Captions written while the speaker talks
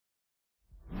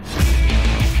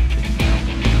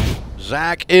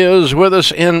Zach is with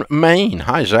us in Maine.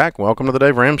 Hi, Zach. Welcome to the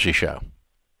Dave Ramsey Show.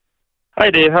 Hi,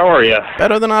 Dave. How are you?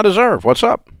 Better than I deserve. What's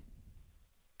up?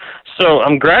 So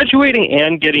I'm graduating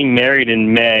and getting married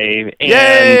in May, and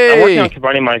Yay! I'm working on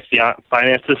combining my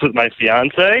finances with my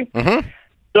fiance. Mm-hmm.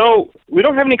 So we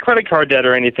don't have any credit card debt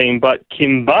or anything, but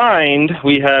combined,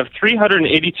 we have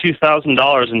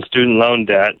 $382,000 in student loan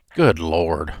debt. Good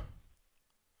Lord.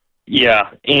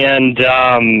 Yeah, and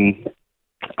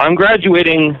I'm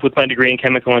graduating with my degree in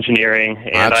chemical engineering,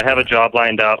 and I have a job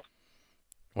lined up.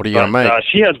 What are you going to make?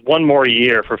 She has one more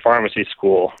year for pharmacy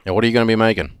school. And what are you going to be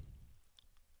making?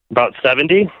 About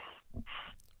 70.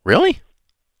 Really?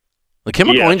 The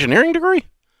chemical engineering degree?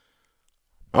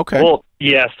 Okay. Well,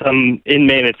 yes. In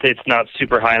Maine, it's not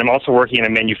super high. And I'm also working in a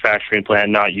manufacturing plant,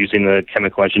 not using the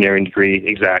chemical engineering degree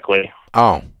exactly.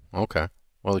 Oh, okay.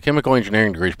 Well, the chemical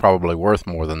engineering degree is probably worth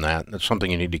more than that. That's something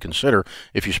you need to consider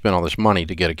if you spend all this money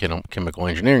to get a chemical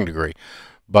engineering degree.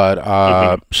 But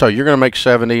so you're going to make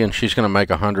 70, and she's going to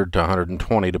make 100 to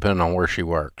 120, depending on where she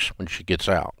works when she gets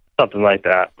out. Something like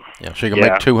that. Yeah, so you can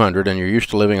make 200, and you're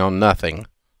used to living on nothing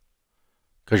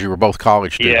because you were both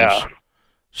college students. Yeah.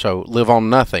 So live on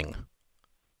nothing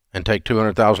and take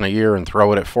 $200,000 a year and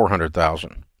throw it at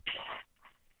 $400,000.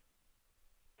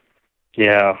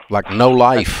 Yeah. Like no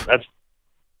life. That's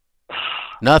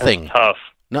nothing. That's tough.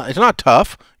 No, it's not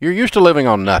tough. You're used to living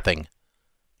on nothing.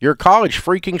 You're a college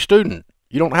freaking student.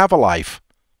 You don't have a life.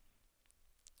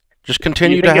 Just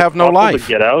continue to have no life. To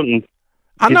get out and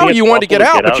I know you wanted to get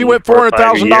out, but you went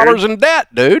 $400,000 in debt,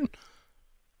 dude.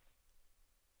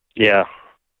 Yeah.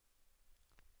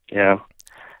 Yeah.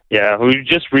 Yeah. We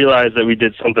just realized that we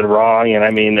did something wrong, and I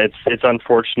mean, it's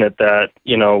unfortunate that,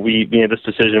 you know, we made this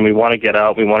decision. We want to get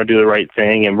out. We want to do the right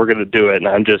thing, and we're going to do it. And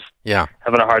I'm just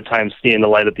having a hard time seeing the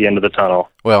light at the end of the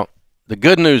tunnel. Well, the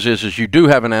good news is you do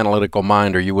have an analytical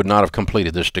mind, or you would not have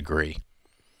completed this degree.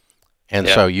 And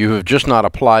so you have just not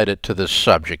applied it to this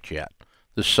subject yet,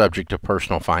 this subject of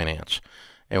personal finance.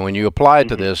 And when you apply it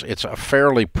to this, it's a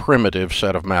fairly primitive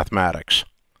set of mathematics.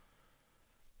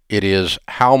 It is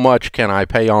how much can I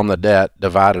pay on the debt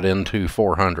divided into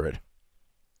 400.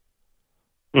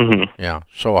 Yeah,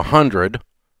 so 100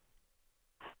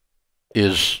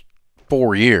 is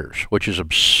 4 years, which is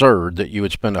absurd that you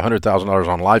would spend $100,000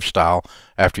 on lifestyle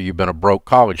after you've been a broke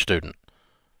college student.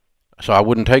 So I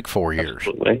wouldn't take 4 years.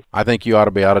 Absolutely. I think you ought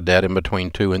to be out of debt in between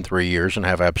 2 and 3 years and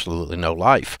have absolutely no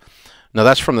life. Now,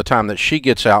 that's from the time that she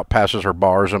gets out, passes her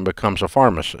bars, and becomes a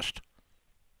pharmacist.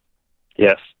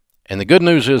 Yes. And the good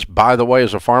news is, by the way,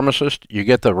 as a pharmacist, you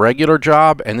get the regular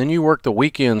job, and then you work the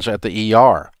weekends at the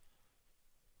ER.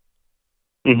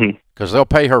 Because they'll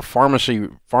pay her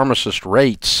pharmacist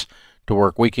rates to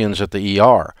work weekends at the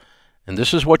ER. And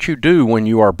this is what you do when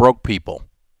you are broke people.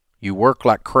 You work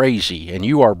like crazy, and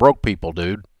you are broke people,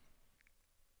 dude.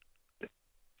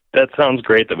 That sounds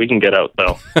great that we can get out,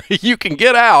 though. You can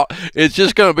get out. It's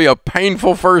just going to be a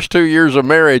painful first 2 years of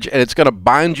marriage, and it's going to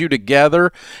bind you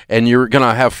together, and you're going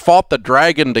to have fought the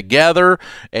dragon together,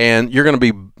 and you're going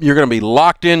to be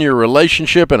locked in your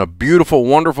relationship in a beautiful,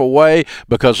 wonderful way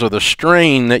because of the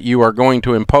strain that you are going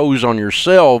to impose on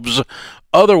yourselves.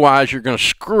 Otherwise, you're going to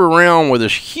screw around with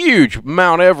this huge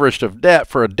Mount Everest of debt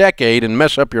for a decade and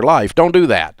mess up your life. Don't do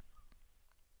that.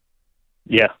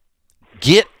 Yeah.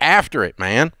 Get after it,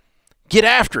 man. Get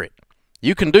after it.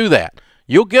 You can do that.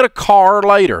 You'll get a car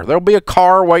later. There'll be a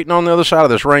car waiting on the other side of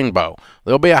this rainbow.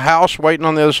 There'll be a house waiting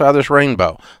on the other side of this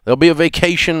rainbow. There'll be a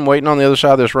vacation waiting on the other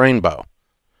side of this rainbow.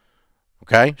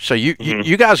 Okay? So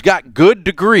you guys got good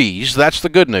degrees. That's the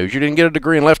good news. You didn't get a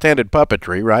degree in left-handed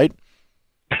puppetry, right?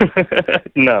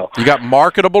 No. You got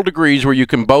marketable degrees where you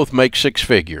can both make six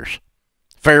figures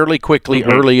fairly quickly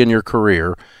early in your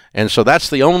career. And so that's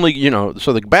the only,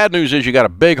 so the bad news is you got a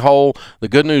big hole. The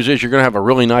good news is you're going to have a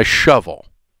really nice shovel.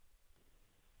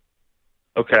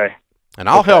 Okay. And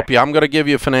I'll help you. I'm going to give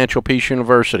you Financial Peace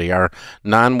University, our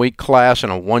 9-week class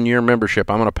and a 1-year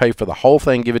membership. I'm going to pay for the whole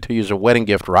thing, give it to you as a wedding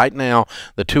gift right now.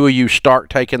 The two of you start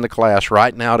taking the class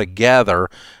right now together,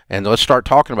 and let's start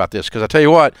talking about this. Because I tell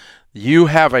you what, you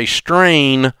have a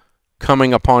strain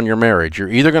coming upon your marriage. You're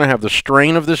either going to have the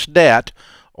strain of this debt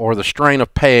or the strain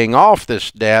of paying off this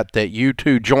debt that you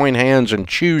two join hands and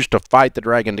choose to fight the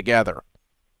dragon together.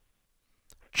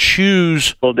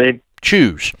 Choose. Well, Dave.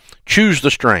 Choose. Choose the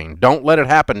strain. Don't let it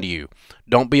happen to you.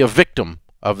 Don't be a victim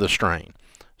of the strain.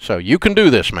 So you can do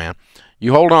this, man.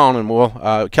 You hold on,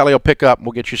 and Kelly will pick up.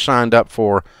 We'll get you signed up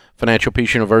for Financial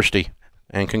Peace University.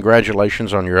 And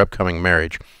congratulations on your upcoming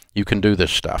marriage. You can do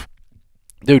this stuff.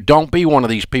 Dude, don't be one of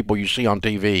these people you see on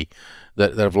TV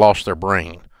that have lost their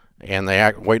brain and they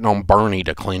act waiting on Bernie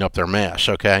to clean up their mess,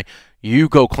 okay? You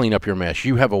go clean up your mess.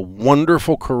 You have a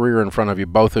wonderful career in front of you,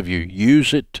 both of you.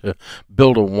 Use it to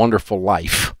build a wonderful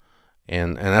life.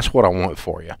 And that's what I want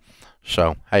for you.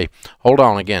 So, hey, hold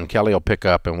on again. Kelly will pick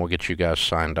up and we'll get you guys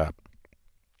signed up.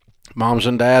 Moms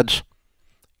and dads,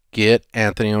 get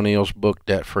Anthony O'Neill's book,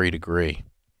 Debt-Free Degree.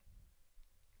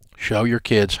 Show your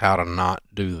kids how to not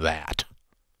do that.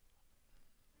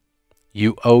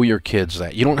 You owe your kids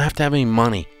that. You don't have to have any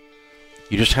money.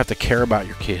 You just have to care about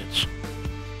your kids.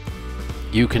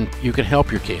 You can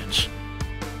help your kids.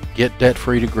 Get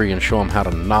Debt-Free Degree and show them how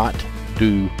to not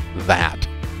do that.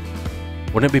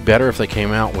 Wouldn't it be better if they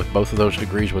came out with both of those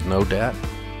degrees with no debt?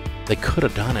 They could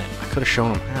have done it. I could have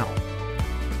shown them how.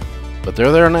 But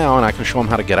they're there now, and I can show them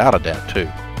how to get out of debt too.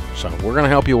 So we're going to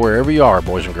help you wherever you are,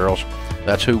 boys and girls.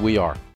 That's who we are.